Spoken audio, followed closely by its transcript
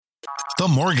The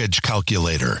Mortgage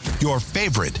Calculator, your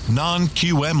favorite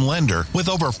non-QM lender with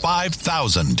over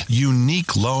 5,000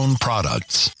 unique loan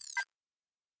products.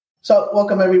 So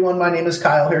welcome, everyone. My name is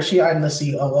Kyle Hershey. I'm the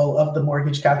COO of the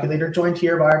Mortgage Calculator, joined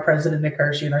here by our president, Nick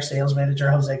Hershey, and our sales manager,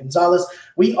 Jose Gonzalez.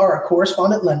 We are a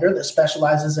correspondent lender that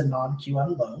specializes in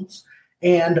non-QM loans.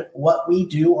 And what we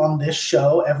do on this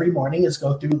show every morning is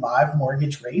go through live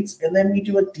mortgage rates, and then we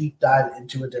do a deep dive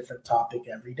into a different topic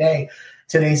every day.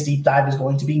 Today's deep dive is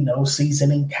going to be no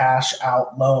seasoning cash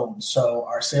out loans. So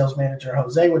our sales manager,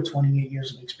 Jose, with 28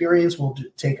 years of experience, will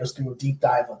take us through a deep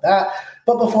dive of that.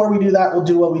 But before we do that, we'll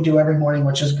do what we do every morning,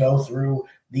 which is go through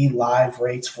the live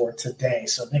rates for today.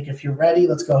 So Nick, if you're ready,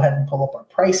 let's go ahead and pull up our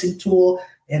pricing tool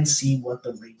and see what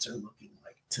the rates are looking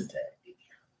like today.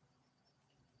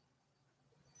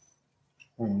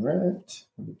 All right,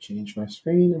 let me change my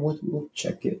screen and we'll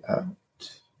check it out.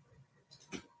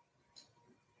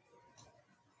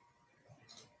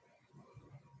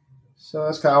 So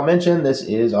as Kyle mentioned, this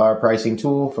is our pricing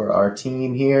tool for our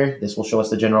team here. This will show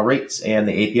us the general rates and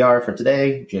the APR for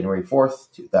today, January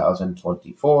 4th,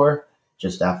 2024,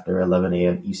 just after 11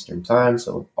 a.m. Eastern time.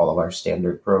 So all of our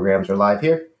standard programs are live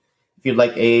here. If you'd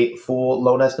like a full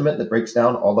loan estimate that breaks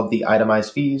down all of the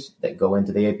itemized fees that go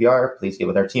into the APR, please get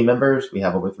with our team members. We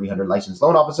have over 300 licensed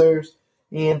loan officers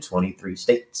in 23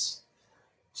 states.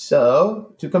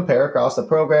 So to compare across the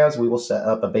programs, we will set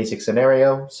up a basic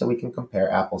scenario so we can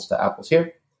compare apples to apples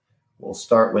here. We'll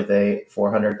start with a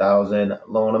 $400,000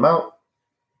 loan amount.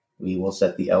 We will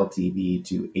set the LTV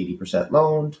to 80%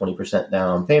 loan, 20%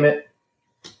 down payment.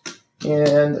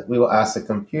 And we will ask the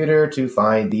computer to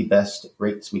find the best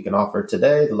rates we can offer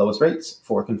today, the lowest rates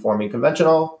for conforming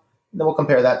conventional. And then we'll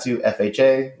compare that to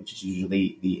FHA, which is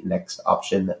usually the next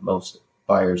option that most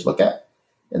buyers look at.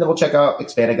 And then we'll check out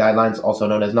expanded guidelines, also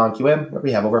known as non-QM, where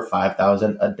we have over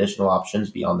 5,000 additional options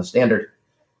beyond the standard.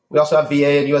 We also have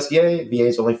VA and USDA. VA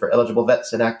is only for eligible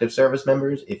vets and active service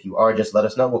members. If you are, just let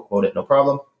us know. We'll quote it, no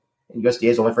problem. And USDA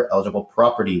is only for eligible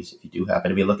properties. If you do happen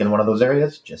to be looking in one of those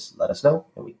areas, just let us know,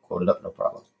 and we quote it up, no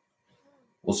problem.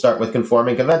 We'll start with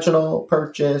conforming conventional,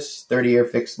 purchase, 30-year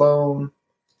fixed loan,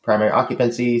 primary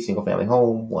occupancy, single-family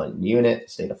home, 1 unit,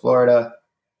 state of Florida,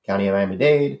 county of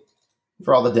Miami-Dade.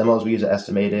 For all the demos, we use an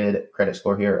estimated credit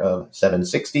score here of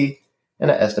 760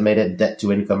 and an estimated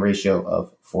debt-to-income ratio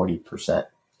of 40%.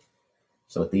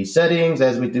 So with these settings,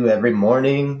 as we do every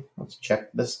morning, let's check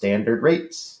the standard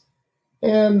rates.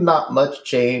 And not much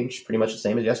change, pretty much the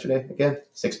same as yesterday. Again,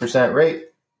 6% rate,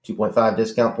 2.5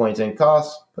 discount points in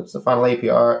cost, puts the final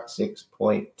APR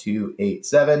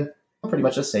 6.287. Pretty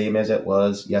much the same as it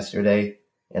was yesterday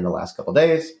and the last couple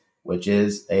days, which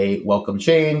is a welcome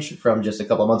change from just a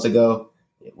couple months ago.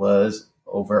 It was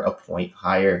over a point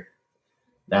higher.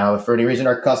 Now, if for any reason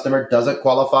our customer doesn't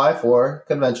qualify for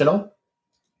conventional,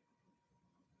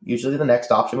 usually the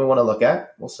next option we want to look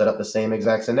at, we'll set up the same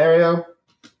exact scenario,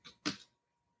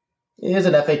 is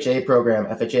an FHA program.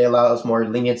 FHA allows more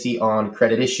leniency on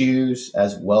credit issues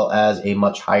as well as a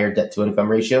much higher debt-to-income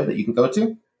ratio that you can go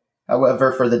to.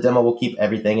 However, for the demo, we'll keep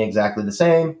everything exactly the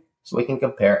same so we can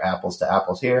compare apples to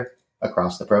apples here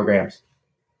across the programs.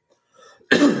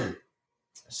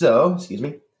 So,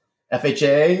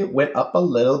 FHA went up a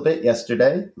little bit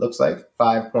yesterday. Looks like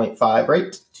 5.5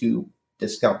 rate, 2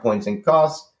 discount points in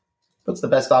cost. Puts the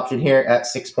best option here at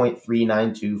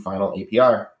 6.392 final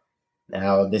APR.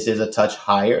 Now, this is a touch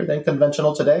higher than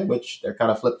conventional today, which they're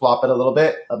kind of flip-flopping a little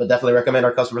bit. But definitely recommend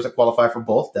our customers that qualify for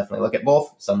both. Definitely look at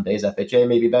both. Some days FHA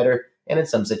may be better, and in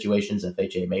some situations,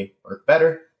 FHA may work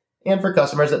better. And for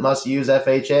customers that must use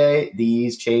FHA,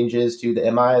 these changes to the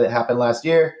MI that happened last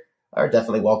year are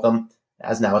definitely welcome,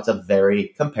 as now it's a very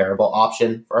comparable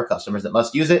option for our customers that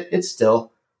must use it. It's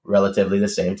still relatively the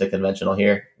same to conventional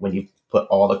here when you put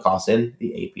all the costs in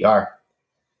the APR.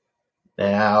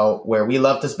 Now, where we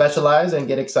love to specialize and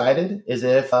get excited is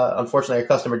if, unfortunately, a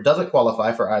customer doesn't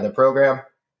qualify for either program.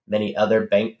 Many other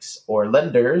banks or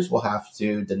lenders will have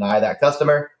to deny that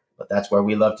customer, but that's where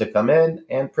we love to come in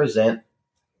and present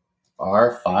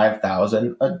our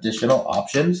 5,000 additional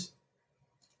options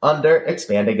under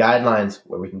expanded guidelines,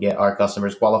 where we can get our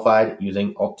customers qualified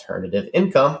using alternative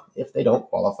income if they don't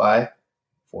qualify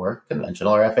for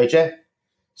conventional or FHA.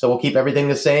 So we'll keep everything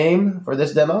the same for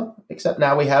this demo, except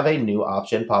now we have a new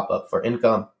option pop up for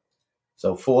income.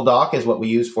 So full doc is what we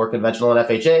use for conventional and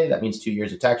FHA. That means 2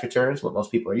 years of tax returns, what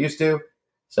most people are used to.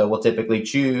 So we'll typically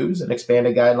choose an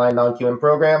expanded guideline non-QM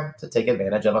program to take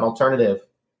advantage of an alternative.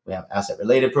 We have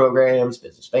asset-related programs,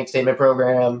 business bank statement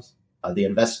programs. The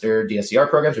investor DSCR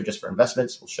programs are just for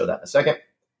investments. We'll show that in a second.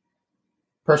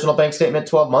 Personal bank statement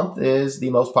 12-month is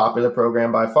the most popular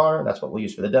program by far. That's what we'll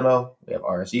use for the demo. We have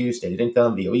RSU, stated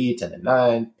income, VOE,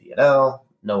 1099, P&L,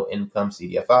 no income,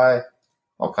 CDFI,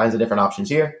 all kinds of different options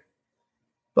here.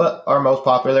 But our most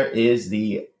popular is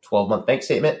the 12-month bank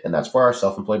statement, and that's for our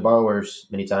self-employed borrowers.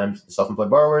 Many times the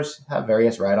self-employed borrowers have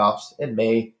various write-offs and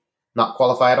may not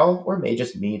qualify at all or may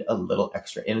just need a little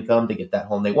extra income to get that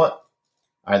home they want.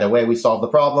 Either way, we solve the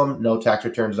problem. No tax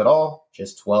returns at all,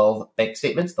 just 12 bank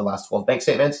statements, the last 12 bank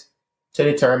statements, to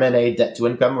determine a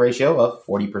debt-to-income ratio of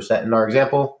 40% in our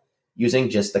example,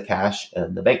 using just the cash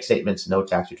and the bank statements, no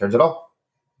tax returns at all.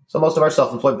 So most of our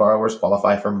self-employed borrowers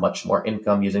qualify for much more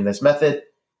income using this method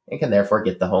and can therefore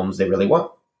get the homes they really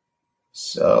want.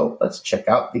 So let's check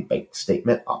out the bank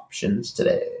statement options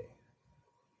today.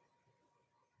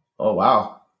 Oh,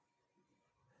 wow.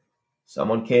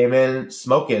 Someone came in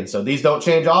smoking. So these don't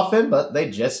change often, but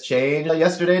they just changed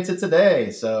yesterday to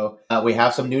today. So we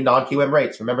have some new non-QM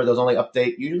rates. Remember, those only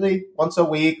update usually once a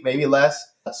week, maybe less.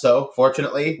 So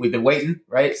fortunately, we've been waiting,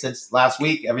 right? Since last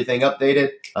week, everything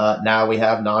updated. Now we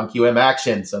have non-QM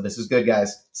action. So this is good,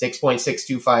 guys.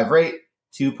 6.625 rate,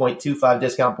 2.25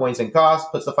 discount points in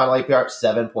cost, puts the final APR at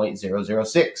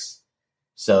 7.006.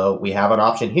 So we have an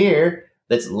option here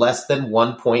that's less than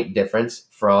 1 point difference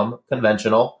from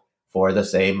conventional for the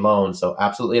same loan. So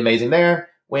absolutely amazing there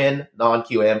when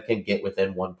non-QM can get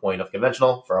within 1 point of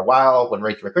conventional. For a while, when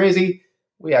rates were crazy,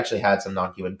 we actually had some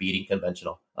non-QM beating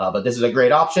conventional. But this is a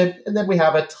great option. And then we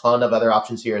have a ton of other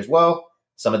options here as well.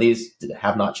 Some of these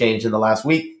have not changed in the last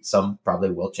week. Some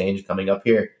probably will change coming up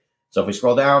here. So if we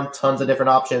scroll down, tons of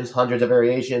different options, hundreds of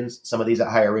variations. Some of these at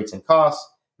higher rates and costs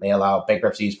may allow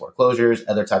bankruptcies, foreclosures,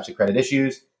 other types of credit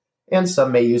issues. And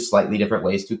some may use slightly different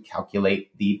ways to calculate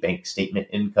the bank statement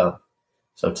income.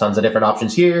 So tons of different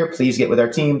options here. Please get with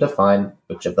our team to find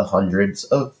which of the hundreds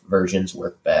of versions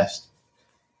work best.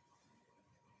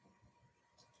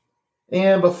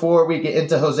 And before we get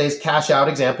into Jose's cash out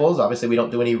examples, obviously we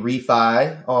don't do any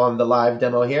refi on the live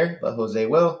demo here, but Jose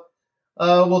will.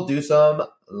 We'll do some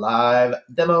live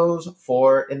demos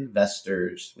for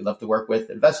investors. We love to work with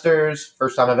investors,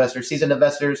 first-time investors, seasoned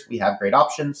investors. We have great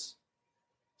options.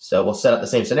 So we'll set up the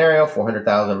same scenario,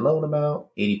 $400,000 loan amount,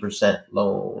 80%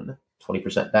 loan,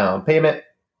 20% down payment.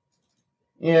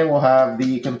 And we'll have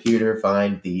the computer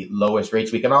find the lowest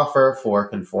rates we can offer for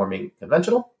conforming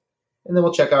conventional. And then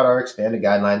we'll check out our expanded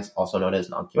guidelines, also known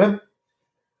as non-QM.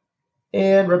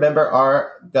 And remember,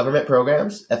 our government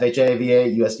programs, FHA, VA,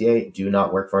 USDA, do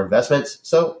not work for investments.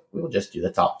 So we will just do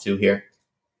the top two here.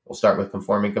 We'll start with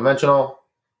conforming conventional.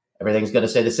 Everything's going to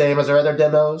stay the same as our other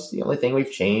demos. The only thing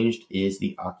we've changed is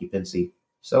the occupancy.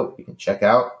 So you can check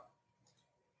out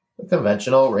the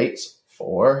conventional rates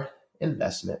for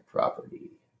investment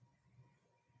property.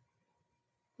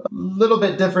 A little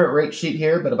bit different rate sheet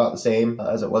here, but about the same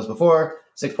as it was before.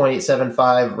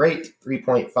 6.875 rate,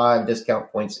 3.5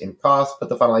 discount points in cost. Put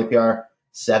the final APR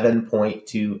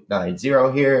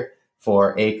 7.290 here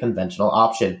for a conventional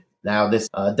option. Now, this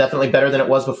definitely better than it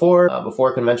was before.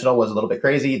 Before, conventional was a little bit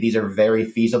crazy. These are very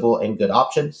feasible and good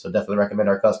options. So definitely recommend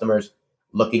our customers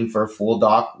looking for full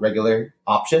doc regular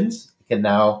options can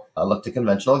now look to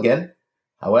conventional again.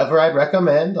 However, I'd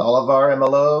recommend all of our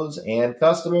MLOs and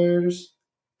customers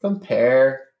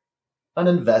compare an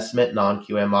investment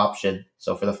non-QM option.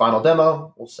 So for the final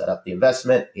demo, we'll set up the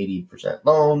investment, 80%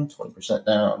 loan, 20%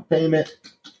 down payment.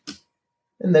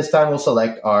 And this time we'll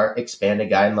select our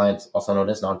expanded guidelines, also known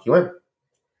as non-QM.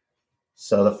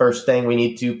 So the first thing we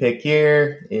need to pick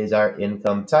here is our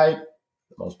income type,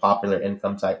 the most popular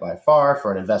income type by far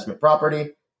for an investment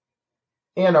property.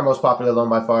 And our most popular loan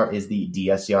by far is the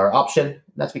DSCR option.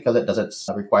 That's because it doesn't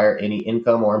require any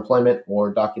income or employment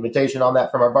or documentation on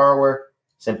that from our borrower.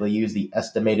 Simply use the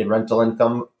estimated rental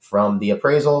income from the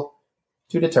appraisal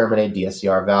to determine a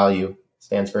DSCR value. It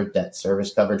stands for debt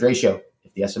service coverage ratio.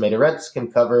 If the estimated rents can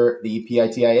cover the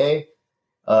PITIA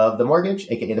of the mortgage,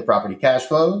 aka the property cash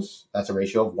flows, that's a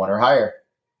ratio of 1 or higher.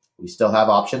 We still have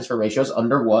options for ratios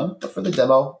under 1, but for the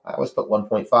demo, I always put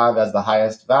 1.5 as the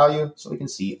highest value so we can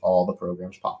see all the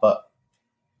programs pop up.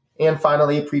 And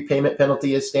finally, prepayment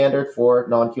penalty is standard for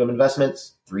non-QM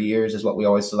investments. 3 years is what we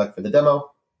always select for the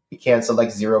demo. You can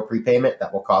select 0 prepayment.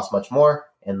 That will cost much more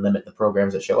and limit the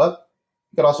programs that show up.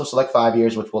 You can also select 5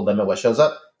 years, which will limit what shows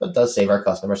up, but does save our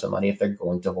customers some money if they're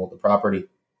going to hold the property.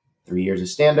 3 years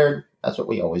is standard. That's what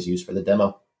we always use for the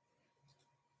demo.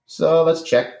 So let's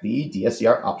check the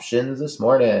DSCR options this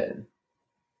morning.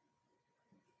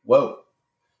 Whoa.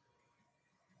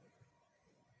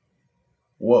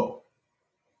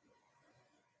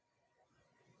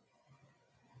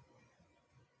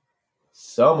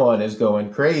 Someone is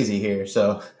going crazy here.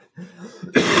 So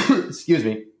Excuse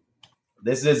me.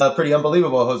 This is pretty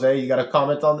unbelievable, Jose. You got a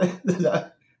comment on this?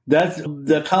 That's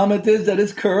the comment is that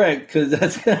is correct, because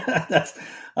that's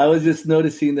I was just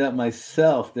noticing that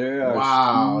myself. There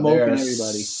are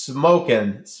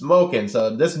smoking.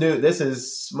 So this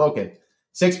is smoking.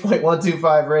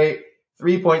 6.125 rate,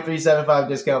 3.375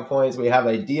 discount points. We have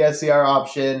a DSCR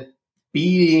option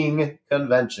beating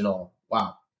conventional.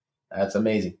 Wow, that's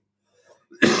amazing.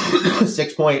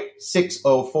 6.604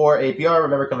 APR.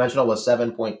 Remember, conventional was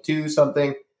 7.2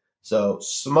 something. So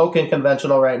smoking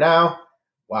conventional right now.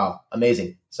 Wow,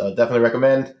 amazing. So definitely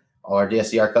recommend all our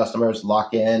DSCR customers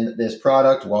lock in this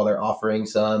product while they're offering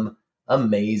some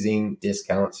amazing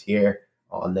discounts here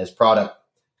on this product.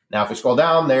 Now, if we scroll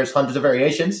down, there's hundreds of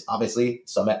variations. Obviously,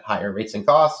 some at higher rates and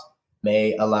costs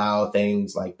may allow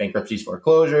things like bankruptcies,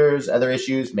 foreclosures, other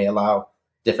issues, may allow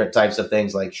different types of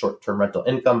things like short-term rental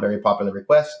income, very popular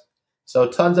request. So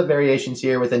tons of variations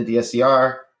here within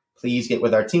DSCR. Please get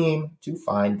with our team to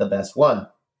find the best one.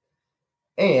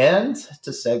 And to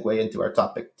segue into our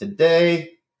topic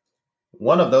today,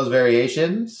 one of those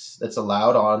variations that's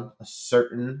allowed on a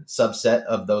certain subset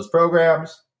of those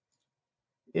programs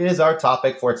is our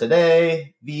topic for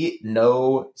today, the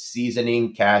no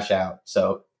seasoning cash out.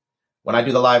 So when I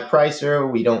do the live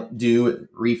pricer, we don't do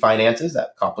refinances.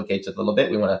 That complicates it a little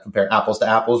bit. We want to compare apples to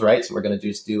apples, right? So we're going to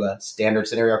just do a standard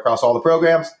scenario across all the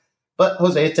programs. But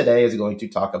Jose today is going to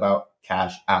talk about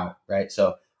cash out, right?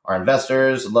 So our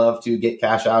investors love to get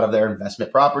cash out of their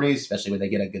investment properties, especially when they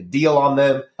get a good deal on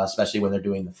them, especially when they're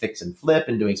doing the fix and flip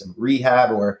and doing some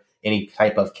rehab or any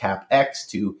type of CapEx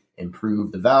to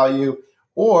improve the value.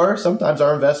 Or sometimes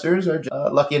our investors are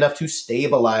lucky enough to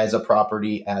stabilize a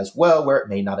property as well, where it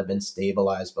may not have been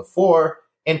stabilized before,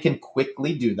 and can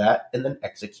quickly do that and then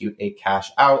execute a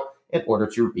cash out in order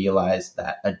to realize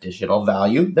that additional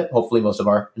value that hopefully most of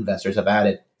our investors have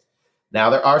added. Now,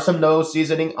 there are some no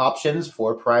seasoning options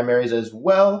for primaries as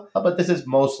well, but this is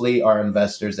mostly our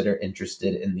investors that are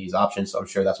interested in these options. So I'm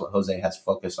sure that's what Jose has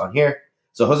focused on here.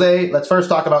 So Jose, let's first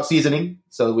talk about seasoning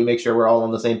so we make sure we're all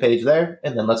on the same page there.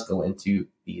 And then let's go into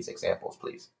these examples,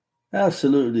 please.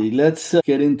 Absolutely. Let's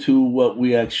get into what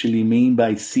we actually mean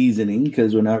by seasoning,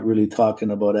 because we're not really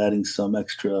talking about adding some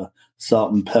extra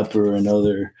salt and pepper and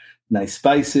other nice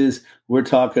spices. We're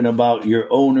talking about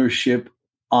your ownership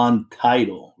on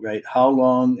title, right? How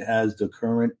long has the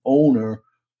current owner,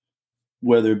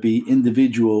 whether it be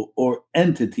individual or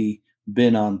entity,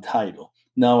 been on title?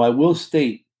 Now, I will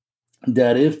state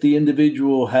that if the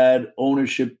individual had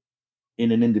ownership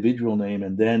in an individual name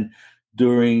and then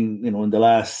during, in the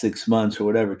last 6 months or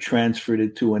whatever, transferred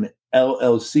it to an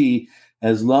LLC,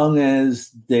 as long as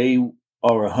they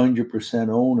are 100%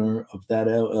 owner of that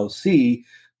LLC,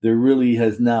 there really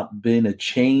has not been a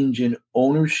change in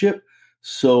ownership.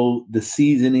 So the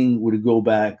seasoning would go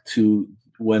back to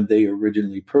when they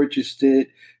originally purchased it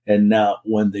and not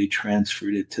when they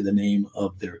transferred it to the name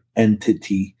of their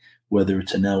entity, whether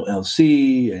it's an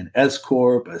LLC, an S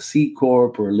Corp, a C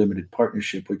Corp, or a limited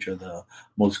partnership, which are the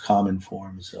most common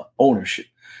forms of ownership.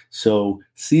 So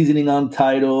seasoning on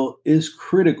title is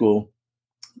critical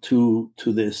to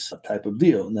this type of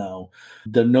deal. Now,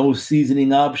 the no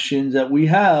seasoning options that we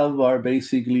have are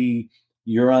basically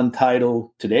you're on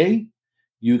title today.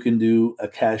 You can do a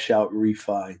cash out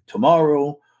refi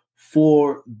tomorrow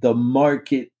for the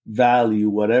market value,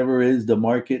 whatever is the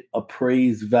market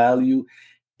appraised value,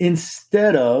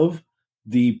 instead of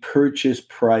the purchase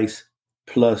price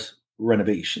plus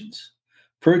renovations.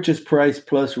 Purchase price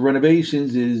plus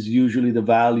renovations is usually the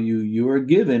value you are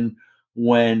given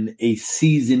when a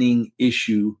seasoning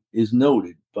issue is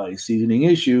noted. By seasoning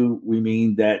issue, we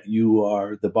mean that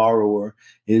the borrower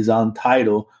is on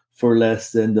title for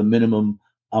less than the minimum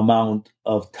amount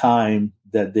of time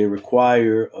that they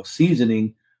require of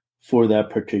seasoning for that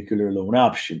particular loan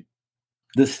option.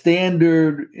 The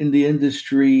standard in the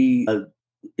industry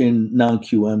in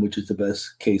non-QM, which is the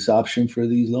best case option for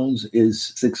these loans,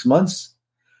 is 6 months.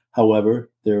 However,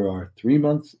 there are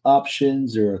 3-month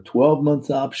options, there are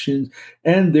 12-month options,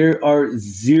 and there are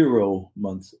 0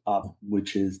 months options,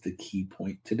 which is the key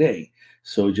point today.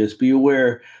 So just be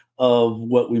aware of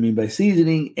what we mean by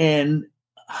seasoning. And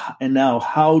now,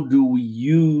 how do we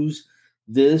use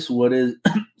this? What is,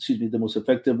 the most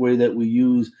effective way that we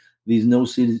use these no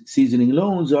seasoning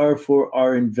loans are for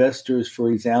our investors,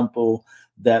 for example,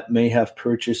 that may have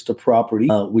purchased a property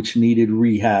which needed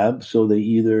rehab. So they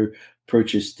either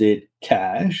purchased it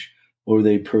cash or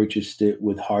they purchased it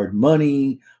with hard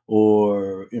money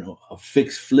or, a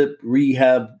fixed flip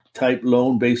rehab type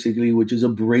loan, basically, which is a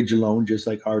bridge loan, just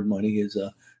like hard money is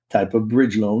a type of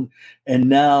bridge loan. And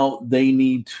now they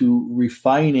need to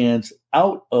refinance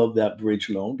out of that bridge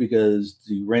loan because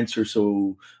the rents are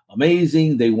so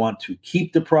amazing. They want to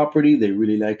keep the property. They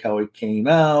really like how it came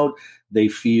out. They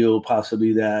feel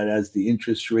possibly that as the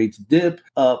interest rates dip,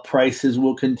 prices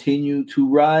will continue to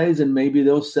rise, and maybe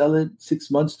they'll sell it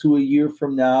 6 months to a year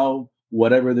from now,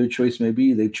 whatever their choice may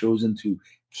be. They've chosen to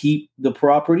keep the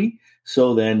property.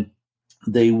 So then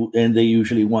they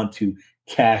usually want to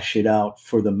cash it out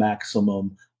for the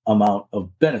maximum amount of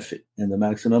benefit. And the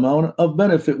maximum amount of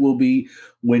benefit will be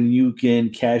when you can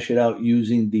cash it out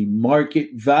using the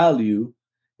market value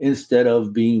instead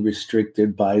of being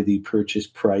restricted by the purchase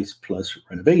price plus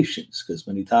renovations. Because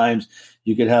many times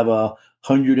you could have a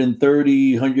 $130,000,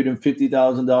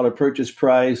 $150,000 purchase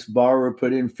price, borrower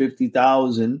put in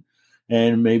 $50,000,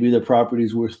 and maybe the property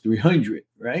is worth $300,000,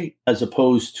 right? As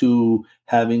opposed to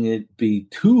having it be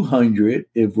 $200,000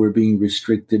 if we're being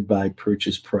restricted by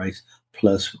purchase price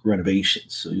plus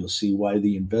renovations. So you'll see why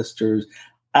the investors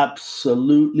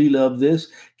absolutely love this.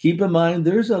 Keep in mind,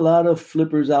 there's a lot of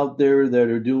flippers out there that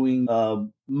are doing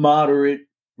moderate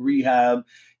rehab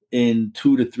in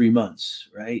 2 to 3 months,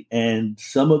 right? And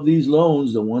some of these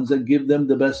loans, the ones that give them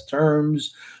the best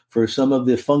terms for some of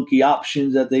the funky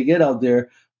options that they get out there,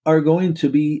 are going to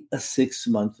be a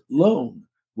 6-month loan,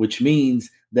 which means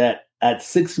that at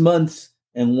 6 months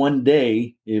and 1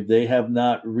 day, if they have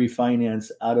not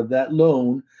refinanced out of that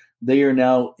loan, they are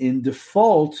now in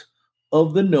default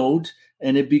of the note,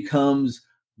 and it becomes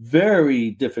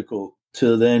very difficult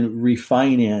to then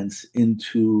refinance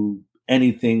into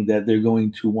anything that they're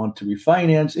going to want to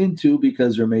refinance into,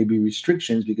 because there may be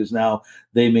restrictions, because now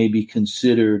they may be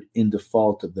considered in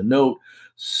default of the note.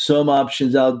 Some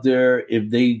options out there, if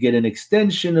they get an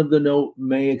extension of the note,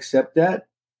 may accept that.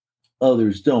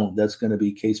 Others don't. That's going to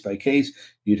be case by case.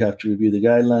 You'd have to review the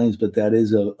guidelines, but that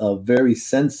is a very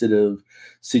sensitive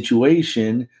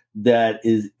situation that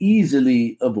is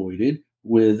easily avoided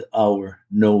with our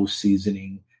no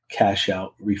seasoning cash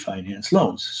out refinance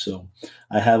loans. So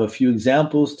I have a few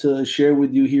examples to share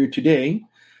with you here today.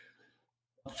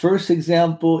 First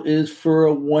example is for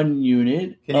a 1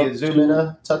 unit. Can you zoom in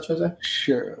a touch, Jose?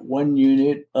 Sure. 1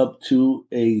 unit up to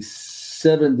a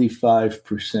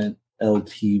 75%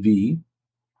 LTV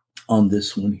on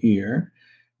this one here.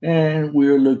 And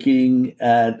we're looking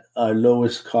at our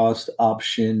lowest cost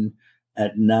option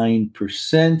at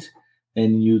 9%.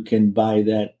 And you can buy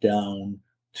that down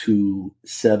to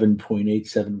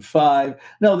 7.875.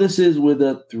 Now, this is with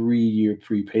a 3-year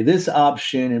prepay. This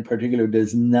option in particular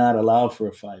does not allow for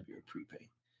a 5-year prepay.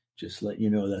 Just let you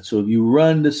know that. So if you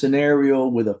run the scenario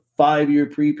with a 5-year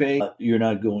prepay, you're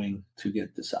not going to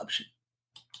get this option.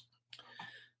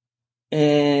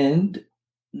 And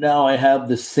now I have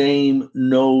the same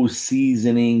no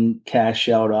seasoning cash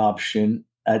out option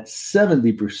at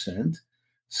 70%,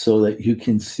 so that you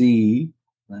can see.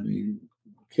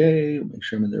 Okay, make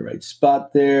sure I'm in the right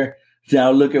spot there.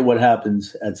 Now look at what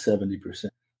happens at 70%.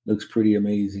 Looks pretty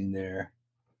amazing there.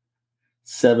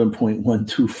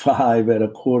 7.125 at a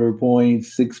quarter point,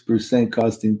 6%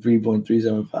 costing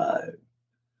 3.375.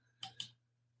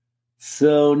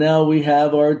 So now we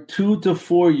have our 2 to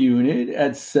 4 unit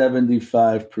at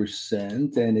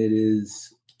 75%, and it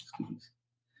is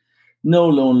no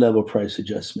loan level price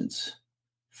adjustments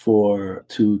for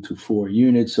 2 to 4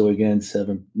 units. So again,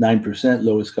 9%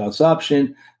 lowest cost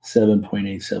option,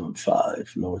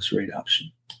 7.875 lowest rate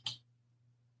option.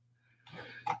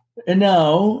 And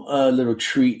now a little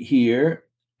treat here,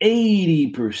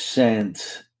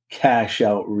 80% cash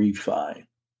out refi.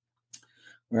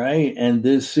 Right, and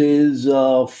this is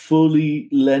fully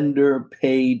lender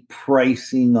paid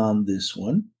pricing on this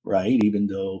one, right? Even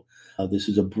though this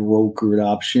is a brokered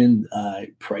option,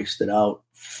 I priced it out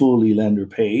fully lender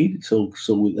paid, so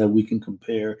that we can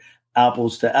compare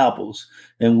apples to apples.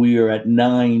 And we are at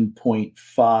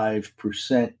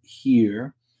 9.5%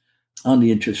 here on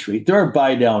the interest rate. There are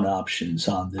buy down options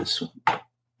on this one,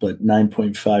 but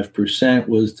 9.5%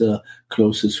 was the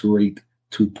closest rate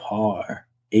to par.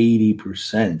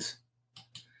 80%.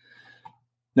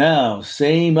 Now,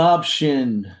 same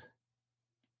option,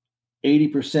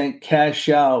 80% cash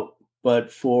out,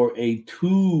 but for a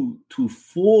 2 to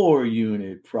 4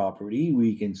 unit property,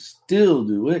 we can still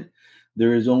do it.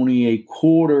 There is only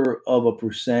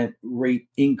 0.25% rate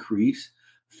increase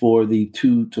for the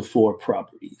 2 to 4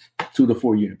 properties, 2 to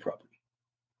 4 unit property,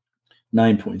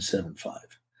 9.75.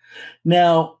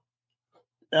 Now,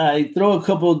 I throw a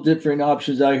couple of different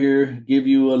options out here, give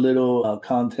you a little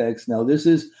context. Now, this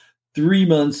is 3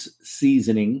 months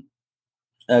seasoning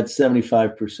at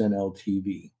 75%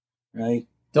 LTV, right?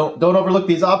 Don't overlook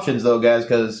these options, though, guys,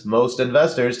 because most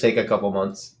investors take a couple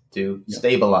months. to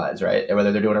stabilize, right? And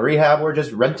whether they're doing a rehab or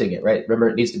just renting it, right? Remember,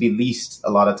 it needs to be leased a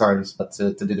lot of times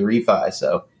to do the refi.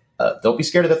 So don't be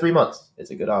scared of the 3 months.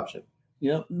 It's a good option.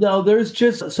 Yeah, no, there's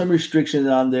just some restrictions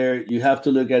on there. You have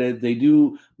to look at it. They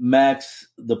do max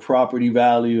the property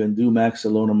value and do max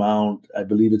the loan amount. I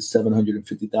believe it's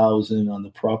 $750,000 on the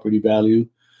property value.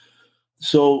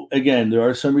 So again, there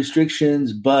are some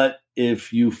restrictions, but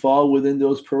if you fall within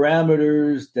those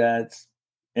parameters,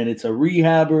 and it's a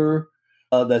rehabber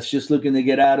that's just looking to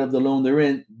get out of the loan they're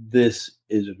in, this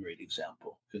is a great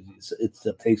example because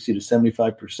it takes you to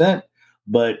 75%,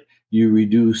 but you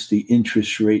reduce the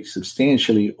interest rate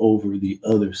substantially over the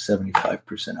other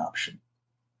 75% option.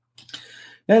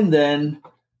 And then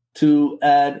to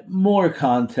add more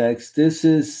context, this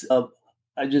is,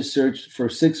 I just searched for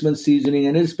 6-month seasoning,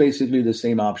 and it's basically the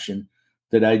same option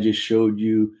that I just showed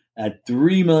you. At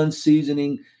 3 months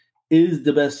seasoning is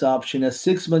the best option. At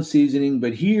 6-month seasoning,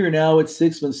 but here now it's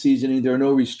 6-month seasoning. There are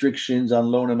no restrictions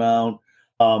on loan amount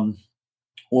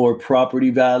or property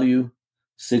value.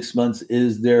 6 months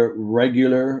is their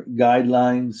regular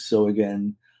guidelines. So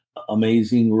again,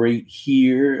 amazing rate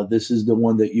here. This is the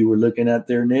one that you were looking at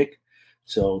there, Nick.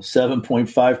 So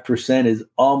 7.5% is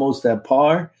almost at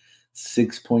par.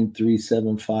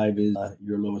 6.375 is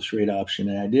your lowest rate option.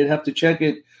 And I did have to check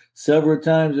it several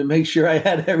times and make sure I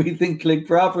had everything clicked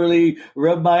properly,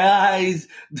 rub my eyes,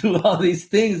 do all these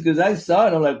things, because I saw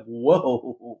it. I'm like,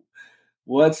 whoa,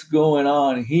 what's going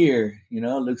on here? You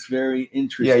know, it looks very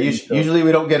interesting. Yeah, usually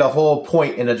we don't get a whole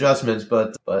point in adjustments,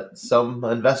 but some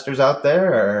investors out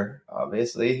there are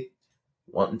obviously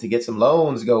wanting to get some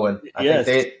loans going. I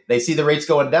think they see the rates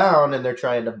going down and they're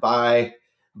trying to buy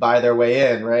their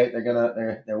way in, right?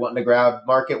 They're wanting to grab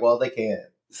market while they can.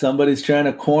 Somebody's trying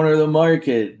to corner the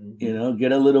market, you know,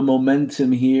 get a little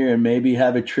momentum here and maybe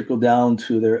have it trickle down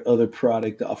to their other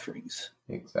product offerings.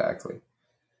 Exactly.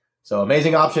 So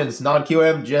amazing options.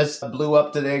 Non-QM just blew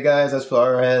up today, guys, as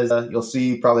far as you'll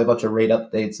see probably a bunch of rate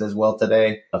updates as well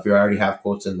today if you already have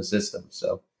quotes in the system.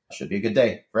 So it should be a good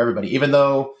day for everybody, even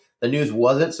though the news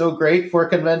wasn't so great for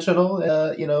conventional,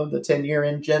 the 10-year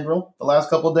in general the last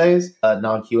couple of days.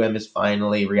 Non-QM is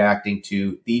finally reacting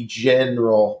to the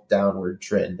general downward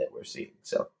trend that we're seeing.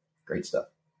 So great stuff.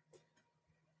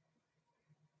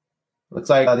 Looks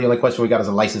like the only question we got is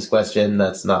a license question.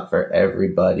 That's not for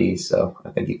everybody. So I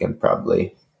think you can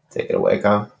probably take it away,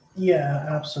 Kyle. Yeah,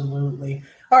 absolutely.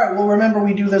 All right. Well, remember,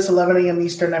 we do this 11 a.m.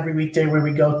 Eastern every weekday where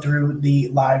we go through the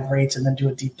live rates and then do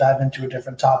a deep dive into a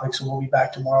different topic. So we'll be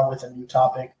back tomorrow with a new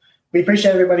topic. We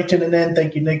appreciate everybody tuning in.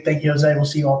 Thank you, Nick. Thank you, Jose. We'll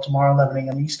see you all tomorrow, 11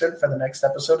 a.m. Eastern, for the next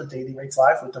episode of Daily Rates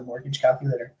Live with the Mortgage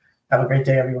Calculator. Have a great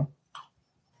day, everyone.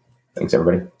 Thanks,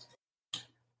 everybody.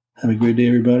 Have a great day,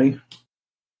 everybody.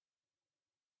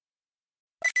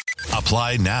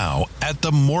 Apply now at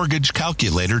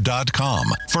themortgagecalculator.com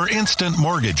for instant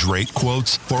mortgage rate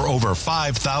quotes for over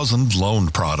 5,000 loan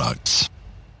products.